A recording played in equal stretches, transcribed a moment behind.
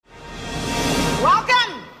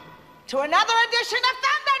to another edition of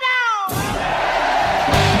Thunderdome!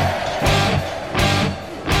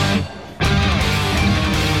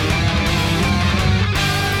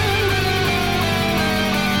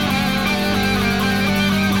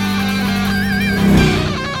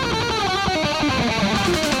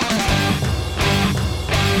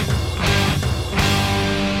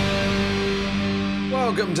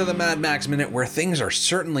 Welcome to the Mad Max Minute, where things are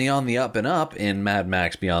certainly on the up and up in Mad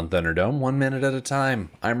Max Beyond Thunderdome, 1 minute at a time.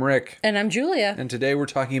 I'm Rick. And I'm Julia. And today we're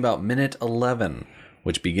talking about minute 11,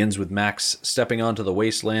 which begins with Max stepping onto the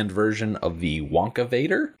wasteland version of the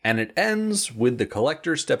Wonkavator, and it ends with the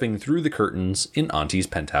Collector stepping through the curtains in Auntie's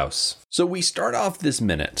penthouse. So we start off this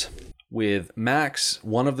minute with Max,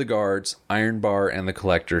 one of the guards, Iron Bar, and the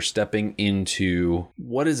Collector stepping into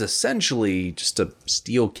what is essentially just a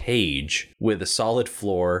steel cage with a solid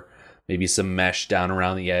floor, maybe some mesh down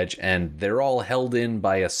around the edge, and they're all held in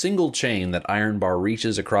by a single chain that Iron Bar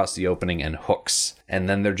reaches across the opening and hooks. And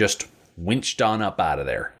then they're just winched on up out of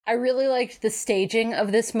there. I really liked the staging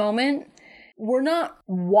of this moment. We're not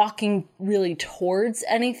walking really towards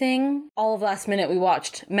anything. All of last minute, we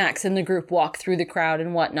watched Max and the group walk through the crowd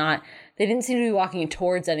and whatnot. They didn't seem to be walking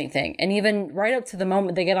towards anything. And even right up to the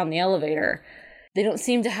moment they get on the elevator, they don't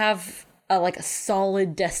seem to have a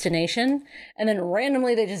solid destination. And then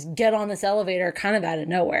randomly they just get on this elevator kind of out of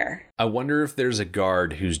nowhere. I wonder if there's a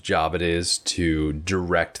guard whose job it is to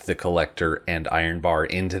direct the Collector and Iron Bar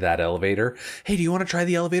into that elevator. Hey, do you want to try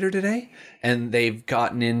the elevator today? And they've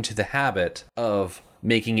gotten into the habit of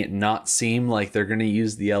making it not seem like they're going to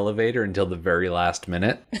use the elevator until the very last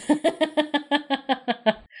minute.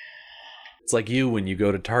 It's like you when you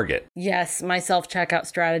go to Target. Yes, my self-checkout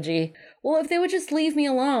strategy. Well, if they would just leave me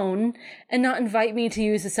alone and not invite me to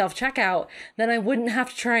use the self-checkout, then I wouldn't have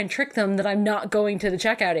to try and trick them that I'm not going to the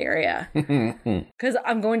checkout area. Because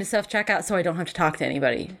I'm going to self-checkout so I don't have to talk to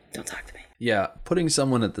anybody. Don't talk to me. Yeah, putting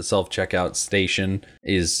someone at the self-checkout station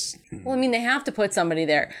is... Well, I mean, they have to put somebody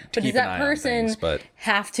there. But does that person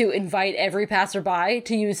have to invite every passerby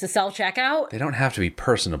to use the self-checkout? They don't have to be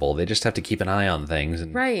personable. They just have to keep an eye on things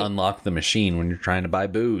and unlock the machine when you're trying to buy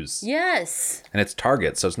booze. Yes. And it's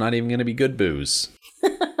Target, so it's not even going to be good booze.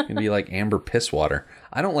 It's going to be like amber piss water.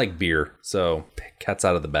 I don't like beer, so cat's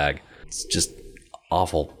out of the bag. It's just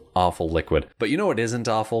awful. Awful liquid. But you know what isn't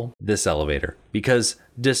awful? This elevator. Because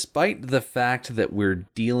despite the fact that we're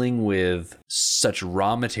dealing with such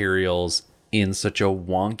raw materials in such a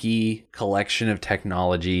wonky collection of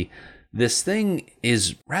technology, this thing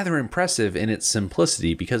is rather impressive in its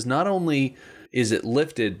simplicity, because not only is it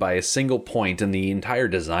lifted by a single point and the entire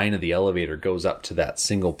design of the elevator goes up to that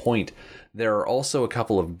single point, there are also a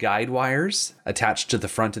couple of guide wires attached to the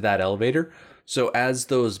front of that elevator. So as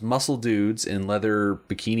those muscle dudes in leather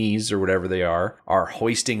bikinis or whatever they are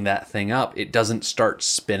hoisting that thing up, it doesn't start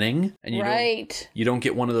spinning. And you don't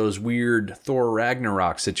get one of those weird Thor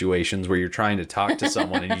Ragnarok situations where you're trying to talk to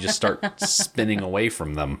someone and you just start spinning away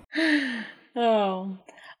from them. Oh.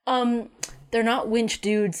 They're not winch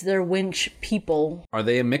dudes, they're winch people. Are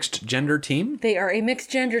they a mixed gender team? They are a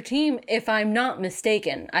mixed gender team, if I'm not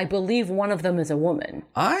mistaken. I believe one of them is a woman.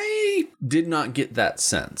 I did not get that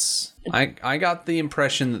sense. I got the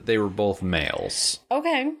impression that they were both males.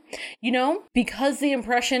 Okay. You know, because the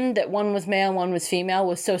impression that one was male and one was female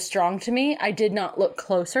was so strong to me, I did not look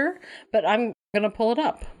closer, but I'm going to pull it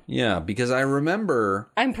up. Yeah, because I remember...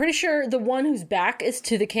 I'm pretty sure the one whose back is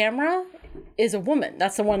to the camera is a woman.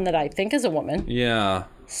 That's the one that I think is a woman. Yeah.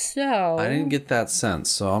 So... I didn't get that sense,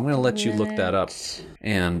 so I'm going to let you look that up.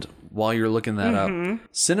 And while you're looking that up,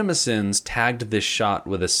 CinemaSins tagged this shot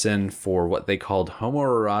with a sin for what they called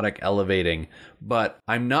homoerotic elevating, but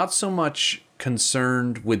I'm not so much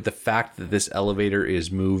concerned with the fact that this elevator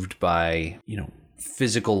is moved by,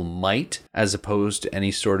 physical might as opposed to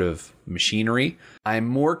any sort of machinery. I'm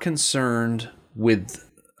more concerned with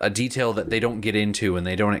a detail that they don't get into and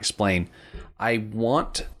they don't explain. I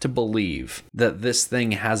want to believe that this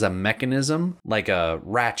thing has a mechanism like a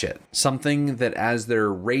ratchet, something that as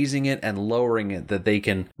they're raising it and lowering it, that they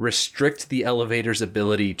can restrict the elevator's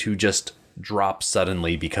ability to just drop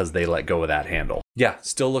suddenly because they let go of that handle. Yeah,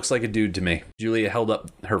 still looks like a dude to me. Julia held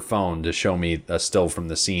up her phone to show me a still from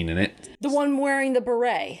the scene, and it... The one wearing the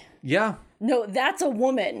beret. Yeah. No, that's a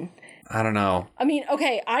woman. I don't know. I mean,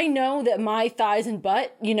 okay, I know that my thighs and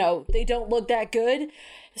butt, they don't look that good.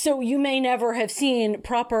 So you may never have seen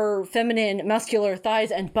proper feminine muscular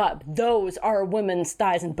thighs and butt. Those are women's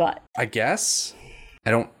thighs and butt. I guess.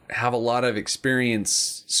 I don't have a lot of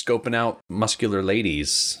experience scoping out muscular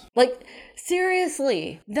ladies.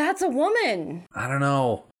 Seriously, that's a woman. I don't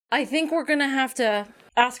know. I think we're going to have to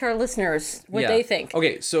ask our listeners what they think.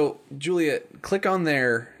 Okay, so Julia, click on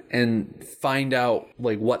there and find out,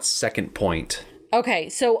 like, what second point. Okay,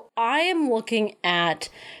 so I am looking at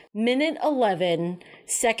minute 11,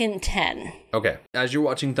 second 10. Okay, as you're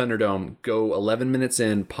watching Thunderdome, go 11 minutes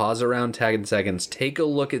in, pause around 10 seconds, take a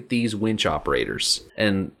look at these winch operators,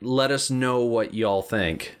 and let us know what y'all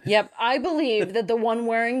think. Yep, I believe that the one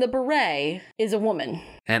wearing the beret is a woman.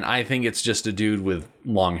 And I think it's just a dude with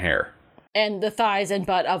long hair. And the thighs and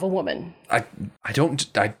butt of a woman. I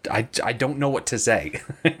don't know what to say.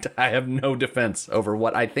 I have no defense over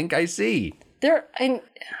what I think I see.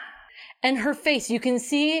 And her face, you can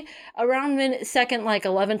see around second like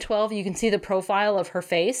 11, 12, you can see the profile of her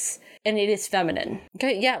face, and it is feminine.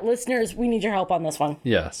 Okay, yeah, listeners, we need your help on this one.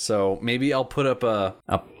 Yeah, so maybe I'll put up a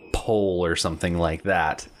poll or something like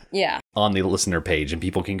that. Yeah. On the listener page, and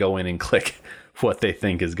people can go in and click what they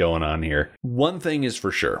think is going on here. One thing is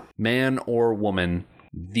for sure, man or woman,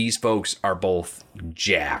 these folks are both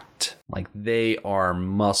jacked. Like, they are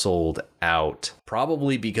muscled out.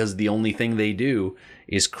 Probably because the only thing they do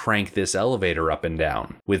is crank this elevator up and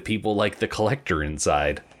down with people like the Collector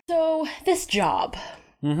inside. So, this job.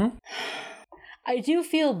 I do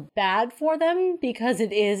feel bad for them because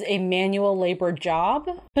it is a manual labor job,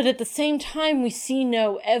 but at the same time, we see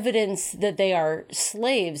no evidence that they are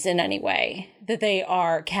slaves in any way, that they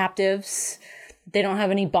are captives. They don't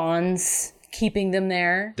have any bonds keeping them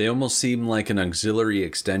there. They almost seem like an auxiliary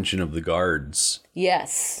extension of the guards.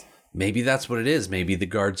 Yes. Maybe that's what it is. Maybe the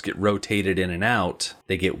guards get rotated in and out.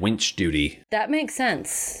 They get winch duty. That makes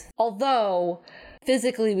sense. Although,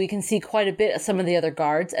 physically, we can see quite a bit of some of the other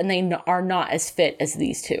guards, and they are not as fit as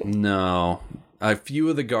these two. No. A few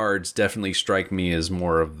of the guards definitely strike me as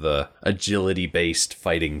more of the agility-based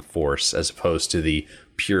fighting force as opposed to the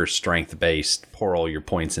pure strength-based, pour all your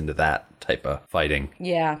points into that type of fighting.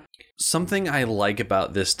 Yeah. Something I like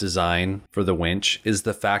about this design for the winch is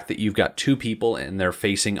the fact that you've got two people and they're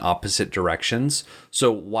facing opposite directions.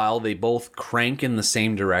 So while they both crank in the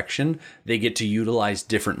same direction, they get to utilize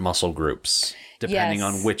different muscle groups depending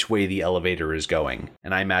on which way the elevator is going.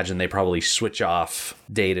 And I imagine they probably switch off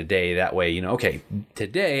day to day. That way, you know, okay,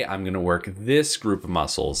 today I'm going to work this group of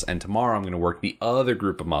muscles and tomorrow I'm going to work the other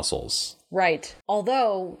group of muscles. Right.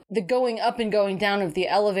 Although the going up and going down of the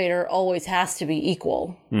elevator always has to be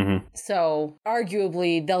equal. Mm-hmm. So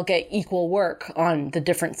arguably they'll get equal work on the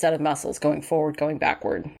different set of muscles going forward, going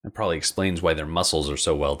backward. That probably explains why their muscles are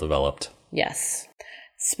so well developed. Yes.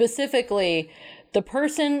 Specifically, the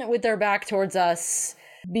person with their back towards us,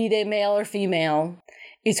 be they male or female,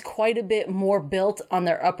 is quite a bit more built on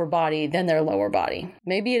their upper body than their lower body.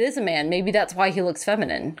 Maybe it is a man. Maybe that's why he looks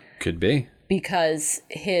feminine. Could be. Because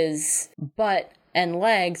his butt and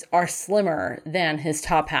legs are slimmer than his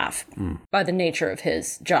top half by the nature of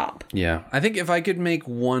his job. Yeah. I think if I could make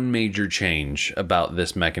one major change about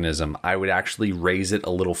this mechanism, I would actually raise it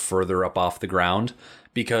a little further up off the ground.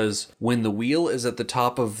 Because when the wheel is at the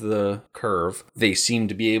top of the curve, they seem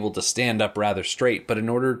to be able to stand up rather straight. But in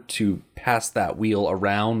order to pass that wheel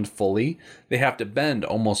around fully, they have to bend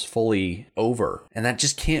almost fully over. And that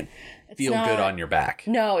just can't feel good on your back.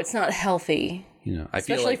 No, it's not healthy. You know,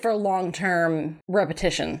 Especially for long-term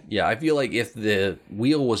repetition. Yeah, I feel like if the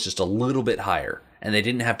wheel was just a little bit higher and they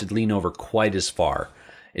didn't have to lean over quite as far,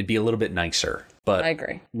 it'd be a little bit nicer. But I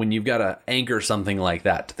agree. When you've got to anchor something like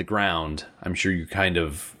that to the ground, I'm sure you're kind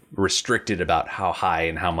of restricted about how high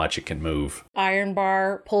and how much it can move. Iron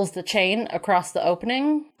bar pulls the chain across the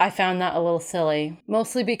opening. I found that a little silly.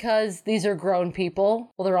 Mostly because these are grown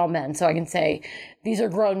people. Well, they're all men, so I can say these are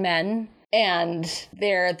grown men. And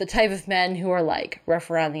they're the type of men who are like rough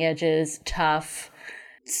around the edges, tough.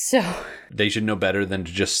 So they should know better than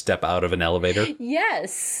to just step out of an elevator.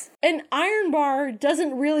 Yes. And Iron Bar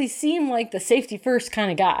doesn't really seem like the safety first kind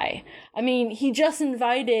of guy. I mean, he just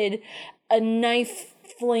invited a knife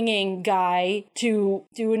flinging guy to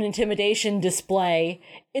do an intimidation display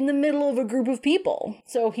in the middle of a group of people.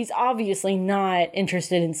 So he's obviously not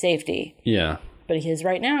interested in safety. Yeah. But he is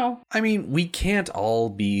right now. I mean, we can't all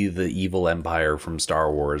be the evil empire from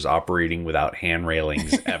Star Wars operating without hand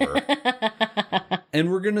railings ever.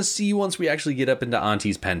 And we're going to see once we actually get up into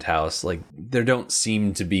Auntie's penthouse, like, there don't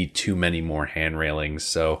seem to be too many more hand railings.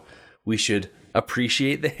 So we should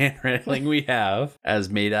appreciate the hand railing we have, as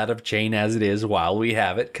made out of chain as it is, while we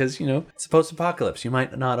have it. Because, you know, it's a post-apocalypse. You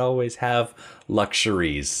might not always have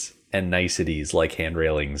luxuries and niceties like hand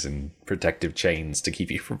railings and protective chains to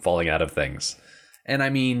keep you from falling out of things. And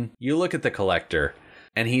I mean, you look at the Collector,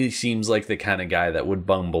 and he seems like the kind of guy that would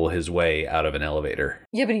bumble his way out of an elevator.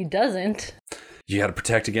 Yeah, but he doesn't. You got to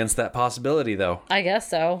protect against that possibility, though. I guess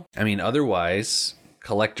so. I mean, otherwise,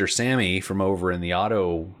 Collector Sammy from over in the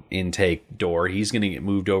auto intake door, he's going to get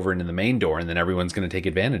moved over into the main door, and then everyone's going to take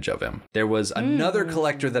advantage of him. There was another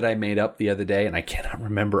collector that I made up the other day, and I cannot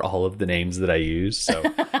remember all of the names that I used, so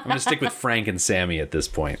I'm going to stick with Frank and Sammy at this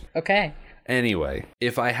point. Okay. Anyway,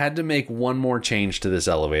 if I had to make one more change to this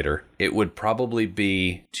elevator, it would probably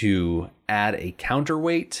be to add a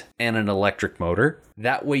counterweight and an electric motor.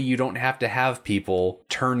 That way you don't have to have people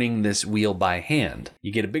turning this wheel by hand.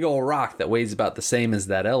 You get a big old rock that weighs about the same as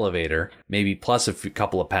that elevator, maybe plus a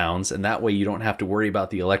couple of pounds, and that way you don't have to worry about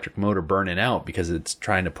the electric motor burning out because it's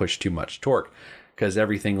trying to push too much torque, because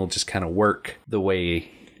everything will just kind of work the way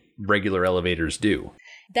regular elevators do.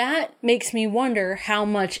 That makes me wonder how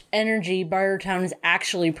much energy Bartertown is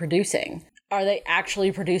actually producing. Are they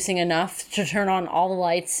actually producing enough to turn on all the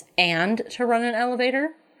lights and to run an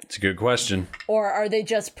elevator? It's a good question. Or are they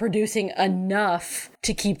just producing enough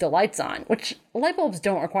to keep the lights on? Which light bulbs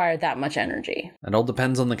don't require that much energy. It all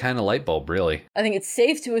depends on the kind of light bulb, really. I think it's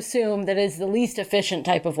safe to assume that it's the least efficient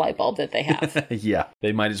type of light bulb that they have. Yeah,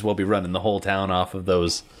 they might as well be running the whole town off of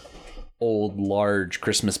those old, large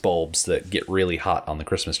Christmas bulbs that get really hot on the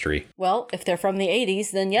Christmas tree. Well, if they're from the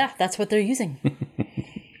 80s, then yeah, that's what they're using.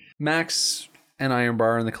 Max and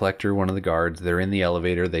Ironbar and the Collector, one of the guards, they're in the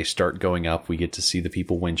elevator. They start going up. We get to see the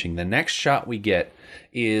people winching. The next shot we get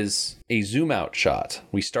is a zoom out shot.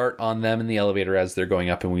 We start on them in the elevator as they're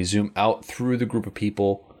going up, and we zoom out through the group of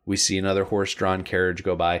people. We see another horse-drawn carriage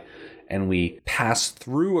go by, and we pass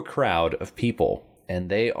through a crowd of people. And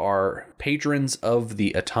they are patrons of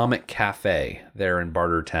the Atomic Cafe there in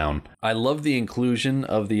Bartertown. I love the inclusion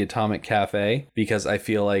of the Atomic Cafe because I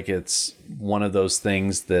feel like it's one of those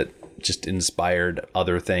things that just inspired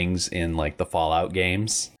other things in like the Fallout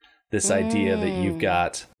games. This idea that you've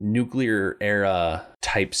got nuclear era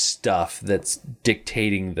type stuff that's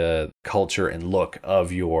dictating the culture and look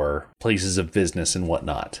of your places of business and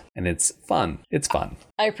whatnot. And it's fun. It's fun.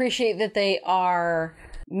 I appreciate that they are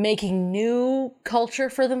making new culture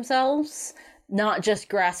for themselves, not just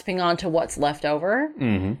grasping onto what's left over.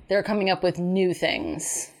 Mm-hmm. They're coming up with new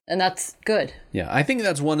things, and that's good. Yeah, I think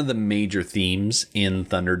that's one of the major themes in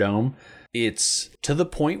Thunderdome. It's to the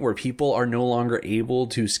point where people are no longer able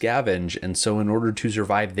to scavenge, and so in order to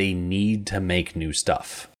survive, they need to make new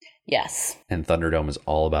stuff. Yes. And Thunderdome is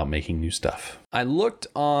all about making new stuff. I looked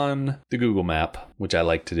on the Google map, which I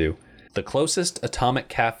like to do. The closest Atomic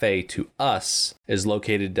Cafe to us is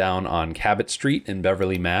located down on Cabot Street in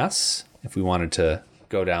Beverly, Mass. If we wanted to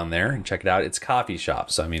go down there and check it out, it's coffee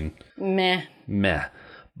shops. I mean, meh.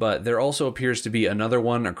 But there also appears to be another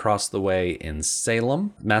one across the way in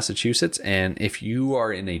Salem, Massachusetts. And if you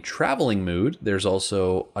are in a traveling mood, there's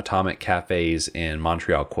also Atomic Cafes in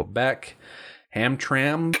Montreal, Quebec,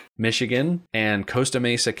 Hamtramck, Michigan, and Costa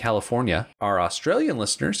Mesa, California. Our Australian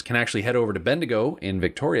listeners can actually head over to Bendigo in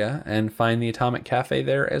Victoria and find the Atomic Cafe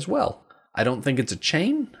there as well. I don't think it's a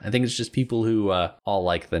chain. I think it's just people who all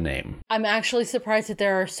like the name. I'm actually surprised that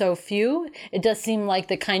there are so few. It does seem like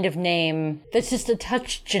the kind of name that's just a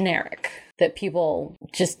touch generic that people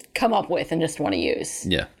just come up with and just want to use.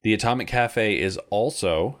 Yeah. The Atomic Cafe is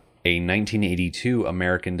also a 1982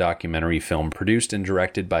 American documentary film produced and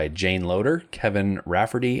directed by Jane Loder, Kevin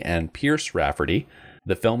Rafferty, and Pierce Rafferty.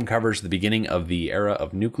 The film covers the beginning of the era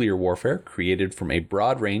of nuclear warfare, created from a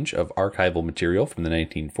broad range of archival material from the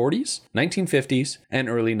 1940s, 1950s, and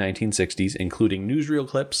early 1960s, including newsreel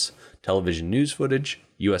clips, television news footage,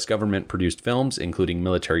 U.S. government-produced films, including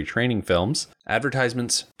military training films,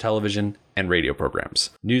 advertisements, television, and radio programs.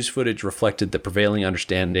 News footage reflected the prevailing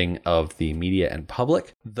understanding of the media and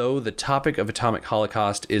public. Though the topic of atomic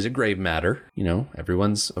holocaust is a grave matter,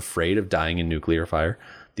 everyone's afraid of dying in nuclear fire,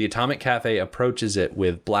 the Atomic Cafe approaches it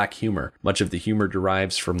with black humor. Much of the humor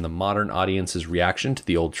derives from the modern audience's reaction to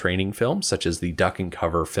the old training films, such as the duck and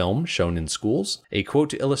cover film shown in schools. A quote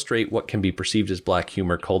to illustrate what can be perceived as black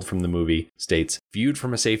humor culled from the movie states, "Viewed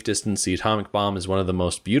from a safe distance, the atomic bomb is one of the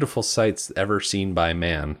most beautiful sights ever seen by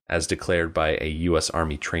man," as declared by a U.S.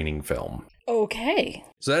 Army training film. Okay.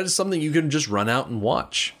 So that is something you can just run out and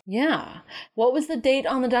watch. Yeah. What was the date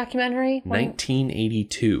on the documentary?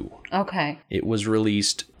 1982. Okay. It was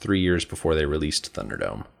released 3 years before they released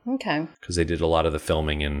Thunderdome. Okay. Because they did a lot of the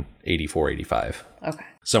filming in 84, 85. Okay.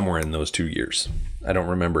 Somewhere in those 2 years. I don't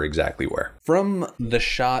remember exactly where. From the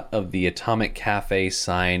shot of the Atomic Cafe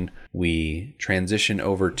sign, we transition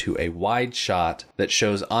over to a wide shot that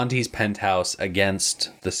shows Auntie's penthouse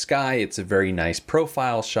against the sky. It's a very nice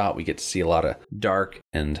profile shot. We get to see a lot of dark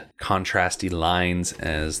and contrasty lines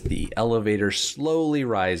as the elevator slowly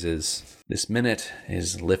rises. This minute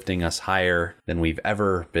is lifting us higher than we've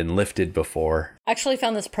ever been lifted before. I actually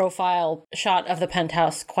found this profile shot of the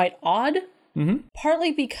penthouse quite odd.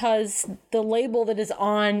 Partly because the label that is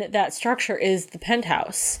on that structure is the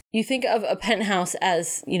penthouse. You think of a penthouse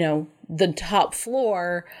as, the top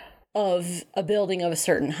floor of a building of a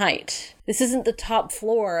certain height. This isn't the top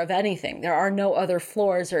floor of anything. There are no other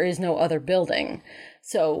floors. There is no other building.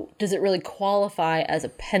 So does it really qualify as a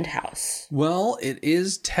penthouse? Well, it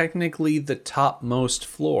is technically the topmost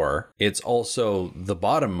floor. It's also the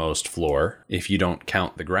bottommost floor if you don't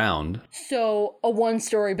count the ground. So a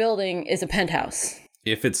one-story building is a penthouse.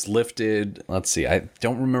 If it's lifted, let's see, I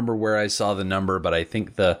don't remember where I saw the number, but I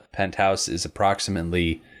think the penthouse is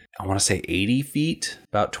approximately, I want to say 80 feet,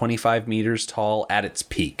 about 25 meters tall at its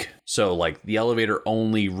peak. So like the elevator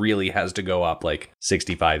only really has to go up like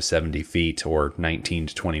 65, 70 feet or 19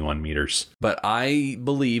 to 21 meters. But I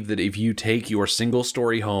believe that if you take your single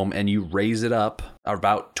story home and you raise it up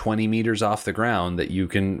about 20 meters off the ground, that you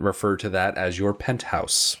can refer to that as your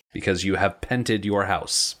penthouse because you have pented your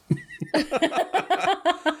house.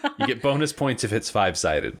 You get bonus points if it's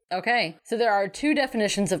 5-sided. Okay, so there are 2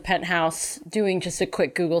 definitions of penthouse, doing just a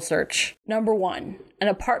quick Google search. Number 1, an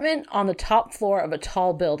apartment on the top floor of a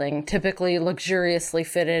tall building, typically luxuriously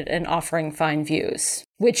fitted and offering fine views.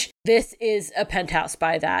 Which this is a penthouse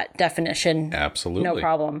by that definition. Absolutely. No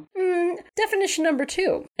problem. Definition number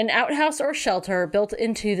 2, an outhouse or shelter built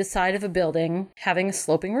into the side of a building having a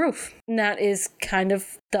sloping roof. And that is kind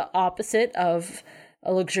of the opposite of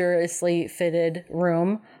a luxuriously fitted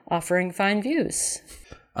room offering fine views.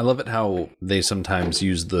 I love it how they sometimes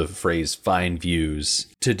use the phrase fine views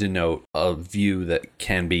to denote a view that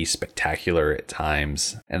can be spectacular at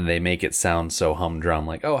times. And they make it sound so humdrum,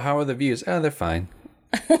 like, oh, how are the views? Oh, they're fine.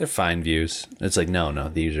 They're fine views. It's like, no,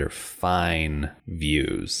 these are fine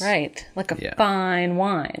views. Right, like a fine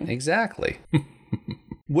wine. Exactly.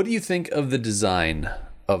 What do you think of the design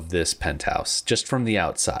of this penthouse, just from the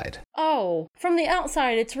outside? Oh, from the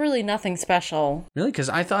outside, it's really nothing special. Really? Because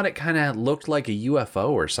I thought it kind of looked like a UFO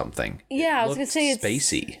or something. Yeah, I was going to say it's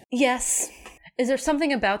spacey. Yes. Is there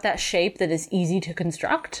something about that shape that is easy to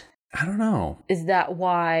construct? I don't know. Is that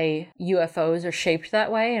why UFOs are shaped that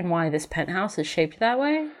way and why this penthouse is shaped that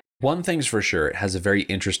way? One thing's for sure, it has a very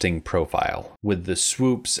interesting profile. With the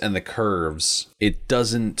swoops and the curves, it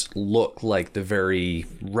doesn't look like the very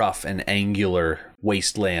rough and angular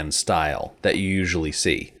wasteland style that you usually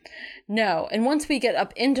see. No, and once we get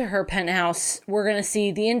up into her penthouse, we're going to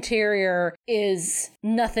see the interior is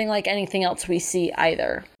nothing like anything else we see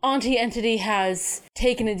either. Auntie Entity has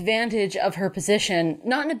taken advantage of her position,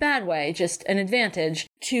 not in a bad way, just an advantage,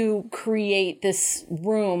 to create this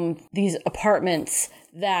room, these apartments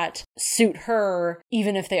that suit her,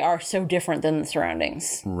 even if they are so different than the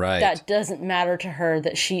surroundings. Right. That doesn't matter to her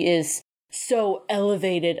that she is so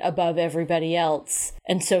elevated above everybody else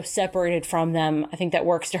and so separated from them. I think that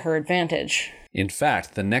works to her advantage. In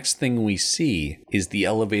fact, the next thing we see is the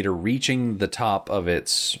elevator reaching the top of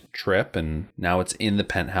its trip, and now it's in the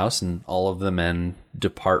penthouse, and all of the men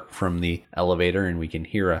depart from the elevator, and we can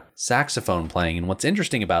hear a saxophone playing. And what's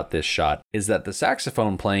interesting about this shot is that the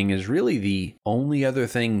saxophone playing is really the only other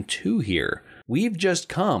thing to hear. We've just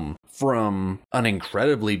come from an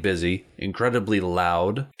incredibly busy, incredibly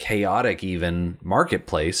loud, chaotic even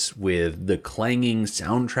marketplace with the clanging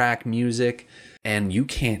soundtrack music, and you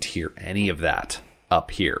can't hear any of that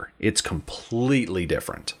up here. It's completely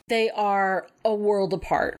different. They are a world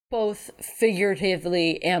apart, both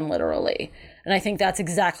figuratively and literally. And I think that's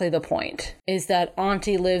exactly the point, is that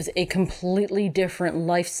Auntie lives a completely different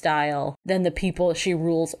lifestyle than the people she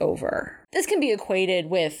rules over. This can be equated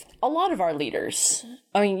with a lot of our leaders.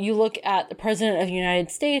 I mean, you look at the President of the United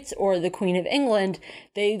States or the Queen of England,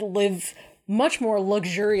 they live much more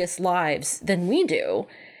luxurious lives than we do.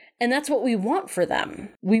 And that's what we want for them.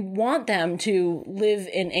 We want them to live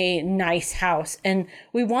in a nice house, and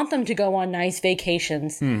we want them to go on nice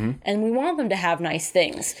vacations, and we want them to have nice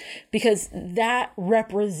things, because that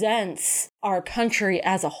represents our country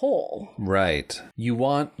as a whole. Right. You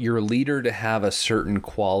want your leader to have a certain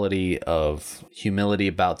quality of humility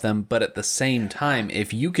about them, but at the same time,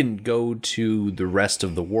 if you can go to the rest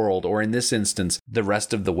of the world, or in this instance, the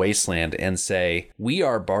rest of the wasteland, and say, we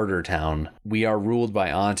are Bartertown, we are ruled by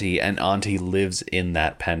Auntie, and Auntie lives in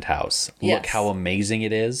that penthouse. Yes. Look how amazing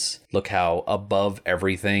it is. Look how above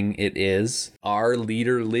everything it is. Our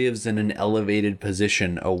leader lives in an elevated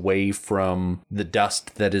position away from the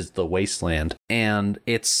dust that is the wasteland. And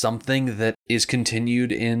it's something that is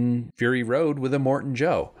continued in Fury Road with Immortan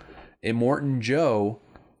Joe. Immortan Joe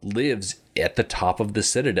lives at the top of the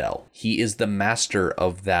Citadel. He is the master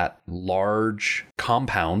of that large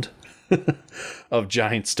compound of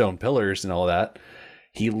giant stone pillars and all that.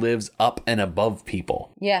 He lives up and above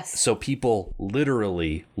people. Yes. So people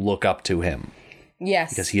literally look up to him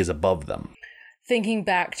Yes. because he is above them. Thinking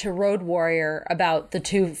back to Road Warrior about the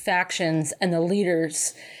two factions and the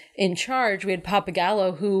leaders in charge, we had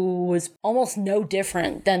Papagallo, who was almost no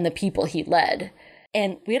different than the people he led.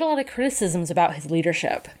 And we had a lot of criticisms about his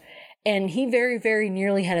leadership. And he very, very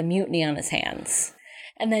nearly had a mutiny on his hands.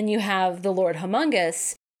 And then you have the Lord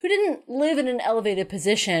Humongous, who didn't live in an elevated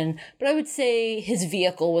position, but I would say his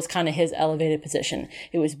vehicle was kind of his elevated position.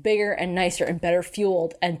 It was bigger and nicer and better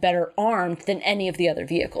fueled and better armed than any of the other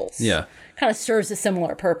vehicles. Yeah. Kind of serves a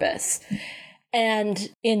similar purpose. And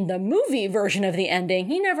in the movie version of the ending,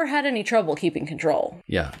 he never had any trouble keeping control.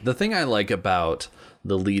 Yeah. The thing I like about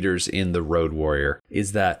the leaders in the Road Warrior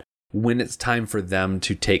is that when it's time for them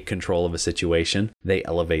to take control of a situation, they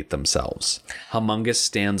elevate themselves. Humongous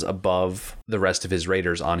stands above the rest of his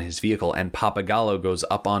raiders on his vehicle, and Papagallo goes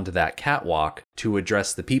up onto that catwalk to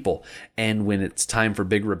address the people. And when it's time for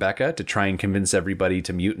Big Rebecca to try and convince everybody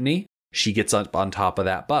to mutiny, she gets up on top of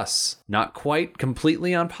that bus. Not quite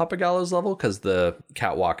completely on Papagallo's level because the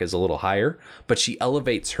catwalk is a little higher, but she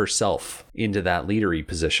elevates herself into that leadery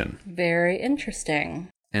position. Very interesting.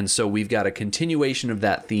 And so we've got a continuation of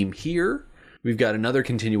that theme here. We've got another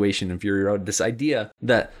continuation in Fury Road, this idea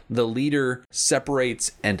that the leader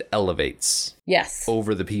separates and elevates Yes.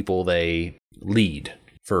 over the people they lead,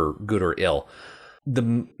 for good or ill.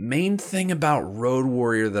 The main thing about Road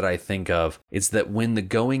Warrior that I think of is that when the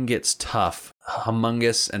going gets tough,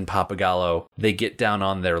 Humongous and Papagallo, they get down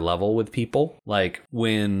on their level with people. Like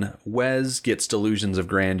when Wes gets delusions of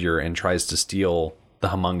grandeur and tries to steal the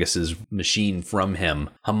Humongous's machine from him,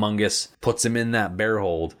 Humongous puts him in that bear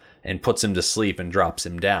hold and puts him to sleep and drops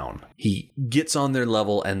him down. He gets on their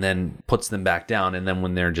level and then puts them back down. And then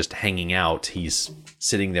when they're just hanging out, he's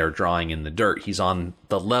sitting there drawing in the dirt. He's on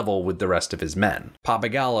the level with the rest of his men.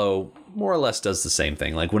 Papagallo more or less does the same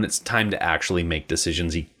thing. Like when it's time to actually make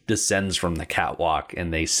decisions, he descends from the catwalk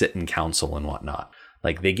and they sit in council and whatnot.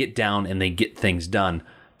 Like they get down and they get things done.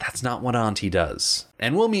 That's not what Auntie does.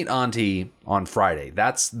 And we'll meet Auntie on Friday.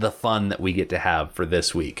 That's the fun that we get to have for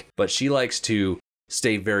this week. But she likes to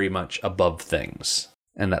stay very much above things.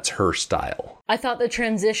 And that's her style. I thought the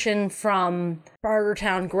transition from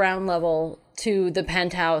Bartertown ground level to the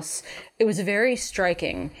penthouse, it was very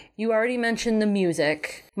striking. You already mentioned the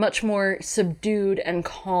music, much more subdued and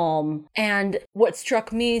calm. And what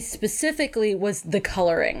struck me specifically was the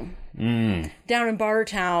coloring. Down in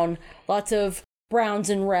Bartertown, lots of browns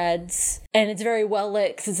and reds, and it's very well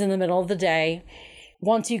lit because it's in the middle of the day.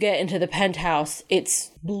 Once you get into the penthouse,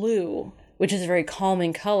 it's blue, which is a very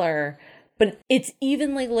calming color, but it's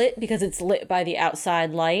evenly lit because it's lit by the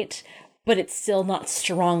outside light, but it's still not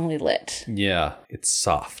strongly lit. Yeah, it's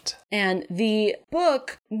soft. And the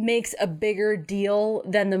book makes a bigger deal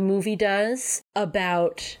than the movie does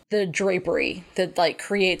about the drapery that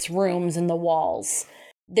creates rooms in the walls.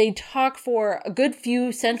 They talk for a good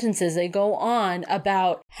few sentences. They go on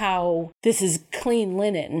about how this is clean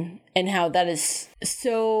linen and how that is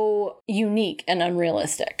so unique and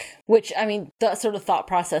unrealistic, which, I mean, that sort of thought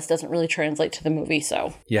process doesn't really translate to the movie,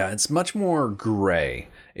 so. Yeah, it's much more gray.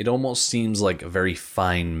 It almost seems like a very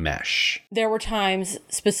fine mesh. There were times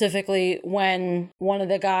specifically when one of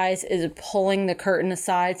the guys is pulling the curtain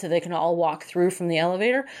aside so they can all walk through from the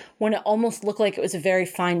elevator, when it almost looked like it was a very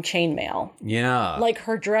fine chainmail. Yeah. Like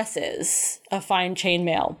her dress is a fine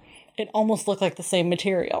chainmail. It almost looked like the same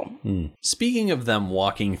material. Speaking of them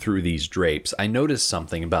walking through these drapes, I noticed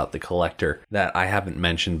something about the Collector that I haven't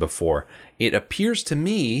mentioned before. It appears to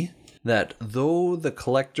me that though the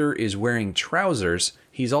Collector is wearing trousers,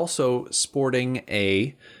 he's also sporting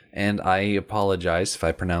and I apologize if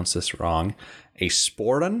I pronounce this wrong, a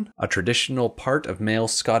sporran, a traditional part of male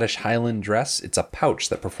Scottish Highland dress. It's a pouch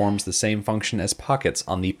that performs the same function as pockets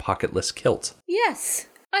on the pocketless kilt. Yes,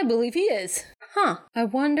 I believe he is. I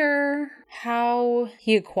wonder how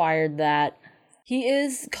he acquired that. He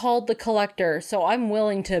is called the Collector, so I'm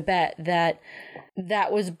willing to bet that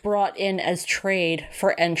that was brought in as trade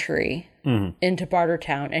for entry into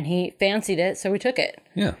Bartertown, and he fancied it, so he took it.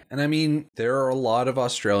 Yeah. And I mean, there are a lot of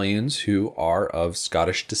Australians who are of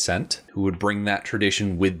Scottish descent who would bring that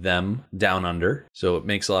tradition with them down under. So it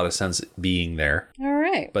makes a lot of sense being there. All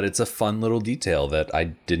right. But it's a fun little detail that I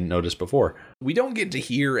didn't notice before. We don't get to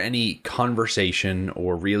hear any conversation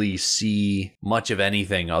or really see much of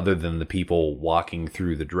anything other than the people walking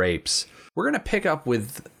through the drapes. We're going to pick up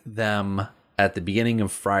with them at the beginning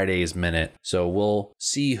of Friday's Minute. So we'll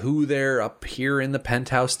see who they're up here in the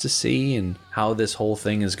penthouse to see and how this whole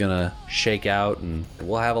thing is going to shake out. And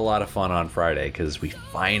we'll have a lot of fun on Friday because we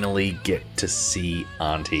finally get to see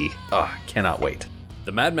Auntie. Cannot wait.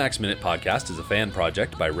 The Mad Max Minute podcast is a fan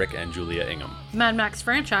project by Rick and Julia Ingham. The Mad Max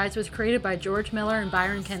franchise was created by George Miller and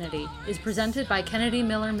Byron Kennedy, is presented by Kennedy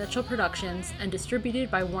Miller Mitchell Productions, and distributed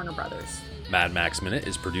by Warner Brothers. Mad Max Minute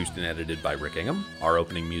is produced and edited by Rick Ingham. Our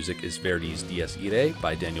opening music is Verdi's Dies Irae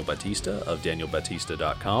by Daniel Batista of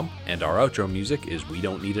danielbatista.com, and our outro music is We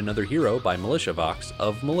Don't Need Another Hero by MilitiaVox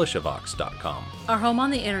of militiavox.com. Our home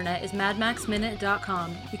on the internet is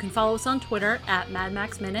madmaxminute.com. You can follow us on Twitter at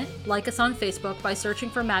madmaxminute, like us on Facebook by searching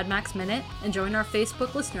for Mad Max Minute, and join our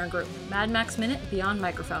Facebook listener group, Mad Max Minute Beyond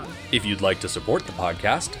Microphone. If you'd like to support the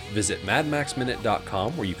podcast, visit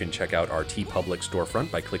madmaxminute.com, where you can check out our TeePublic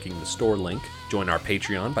storefront by clicking the store link, join our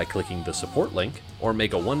Patreon by clicking the support link, or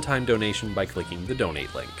make a one-time donation by clicking the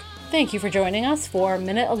donate link. Thank you for joining us for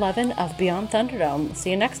Minute 11 of Beyond Thunderdome. See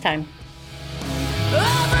you next time.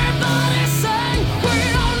 Oh!